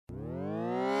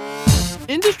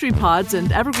Industry Pods and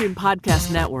Evergreen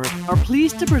Podcast Network are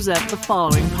pleased to present the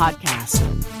following podcast.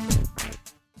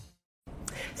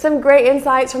 Some great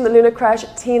insights from the Lunar Crush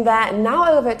team there.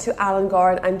 Now over to Alon,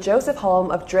 Goren and Josef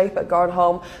Holm of Draper Goren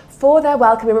Holm for their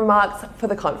welcoming remarks for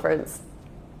the conference.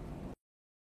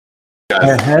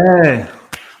 Hey,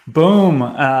 boom.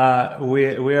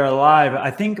 We are live.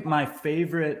 I think my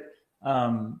favorite,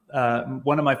 one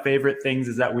of my favorite things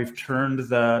is that we've turned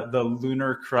the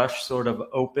Lunar Crush sort of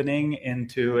opening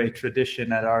into a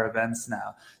tradition at our events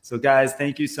now. So guys,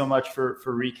 thank you so much for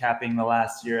recapping the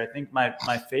last year. I think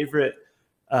my favorite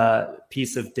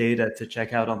piece of data to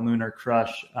check out on Lunar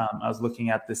Crush, I was looking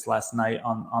at this last night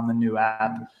on the new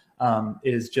app,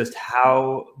 is just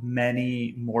how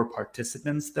many more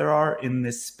participants there are in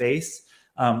this space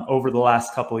over the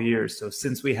last couple of years. So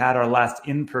since we had our last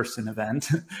in-person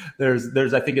event,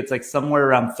 there's I think it's like somewhere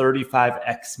around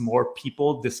 35x more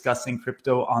people discussing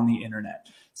crypto on the internet.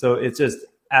 So it's just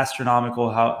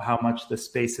astronomical how much the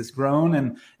space has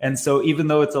grown. And so even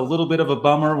though it's a little bit of a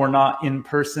bummer, we're not in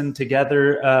person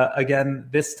together again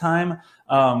this time,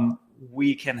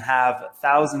 we can have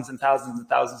thousands and thousands and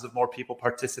thousands of more people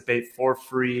participate for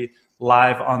free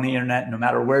live on the internet, no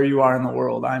matter where you are in the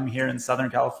world. I'm here in Southern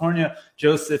California.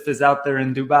 Josef is out there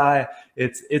in Dubai.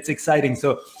 It's exciting.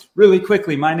 So really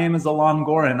quickly, my name is Alon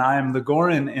Goren. I am the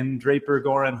Goren in Draper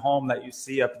Goren Holm that you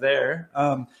see up there.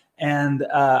 I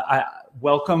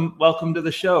welcome to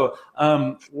the show.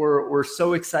 We're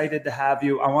so excited to have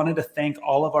you. I wanted to thank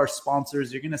all of our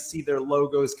sponsors. You're going to see their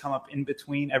logos come up in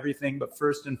between everything, but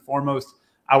first and foremost,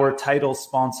 our title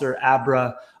sponsor,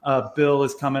 Abra. Bill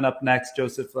is coming up next.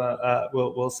 Josef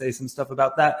will say some stuff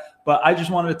about that. But I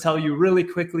just wanted to tell you really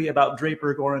quickly about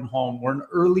Draper Goren Holm. We're an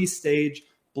early stage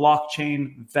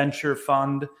blockchain venture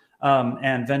fund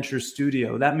and venture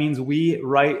studio. That means we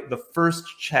write the first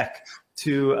check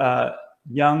to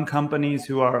young companies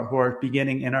who are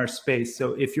beginning in our space.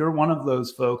 So if you're one of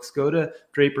those folks, go to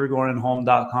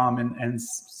drapergorenholm.com and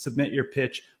submit your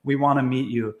pitch. We want to meet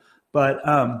you. But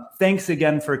thanks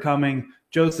again for coming.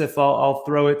 Josef, I'll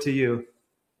throw it to you.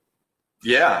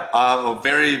 Yeah, a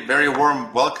very, very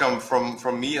warm welcome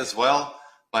from me as well.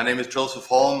 My name is Josef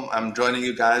Holm. I'm joining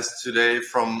you guys today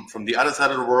from the other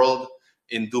side of the world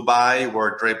in Dubai,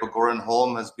 where Draper Goren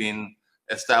Holm has been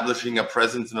establishing a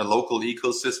presence in a local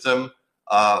ecosystem.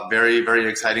 Very, very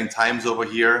exciting times over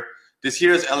here. This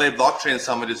year's LA Blockchain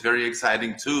Summit is very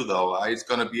exciting too, though. It's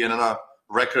going to be another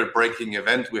record-breaking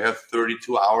event. We have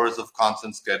 32 hours of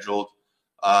content scheduled,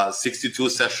 62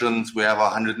 sessions. We have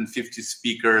 150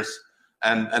 speakers,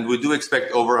 and we do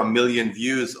expect over 1 million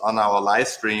views on our live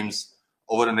streams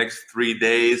over the next 3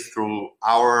 days through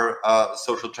our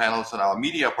social channels and our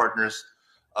media partners.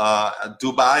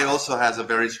 Dubai also has a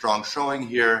very strong showing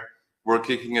here. We're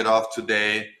kicking it off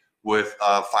today with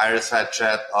a fireside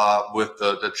chat with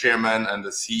the chairman and the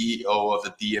CEO of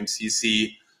the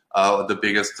DMCC, the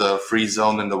biggest free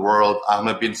zone in the world,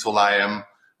 Ahmed bin Sulayem.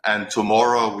 And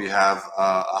tomorrow we have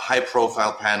a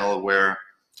high-profile panel where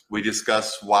we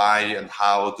discuss why and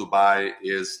how Dubai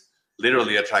is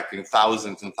literally attracting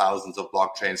thousands and thousands of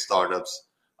blockchain startups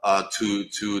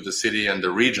to the city and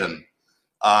the region.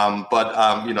 There's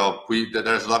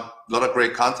a lot of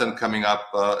great content coming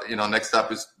up. Next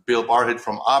up is Bill Barhit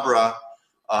from Abra,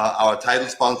 our title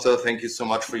sponsor. Thank you so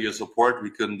much for your support. We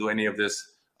couldn't do any of this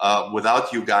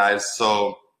without you guys.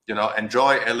 So,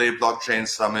 enjoy LA Blockchain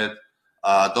Summit.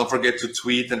 Don't forget to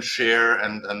tweet and share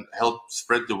and help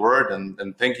spread the word.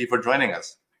 And thank you for joining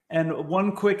us. And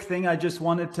one quick thing I just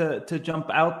wanted to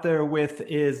jump out there with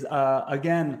is,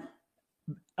 again,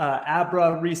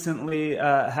 Abra recently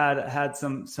had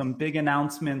some big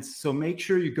announcements. So make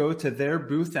sure you go to their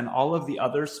booth and all of the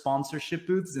other sponsorship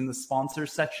booths in the sponsor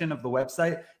section of the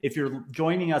website. If you're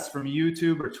joining us from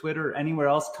YouTube or Twitter or anywhere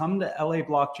else, come to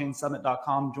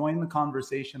lablockchainsummit.com, join the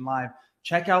conversation live,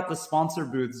 check out the sponsor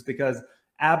booths, because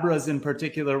Abra's in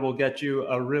particular will get you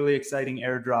a really exciting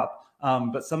airdrop.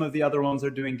 But some of the other ones are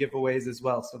doing giveaways as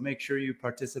well. So make sure you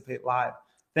participate live.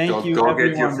 Thank you, Go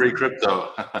everyone. get your free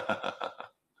crypto.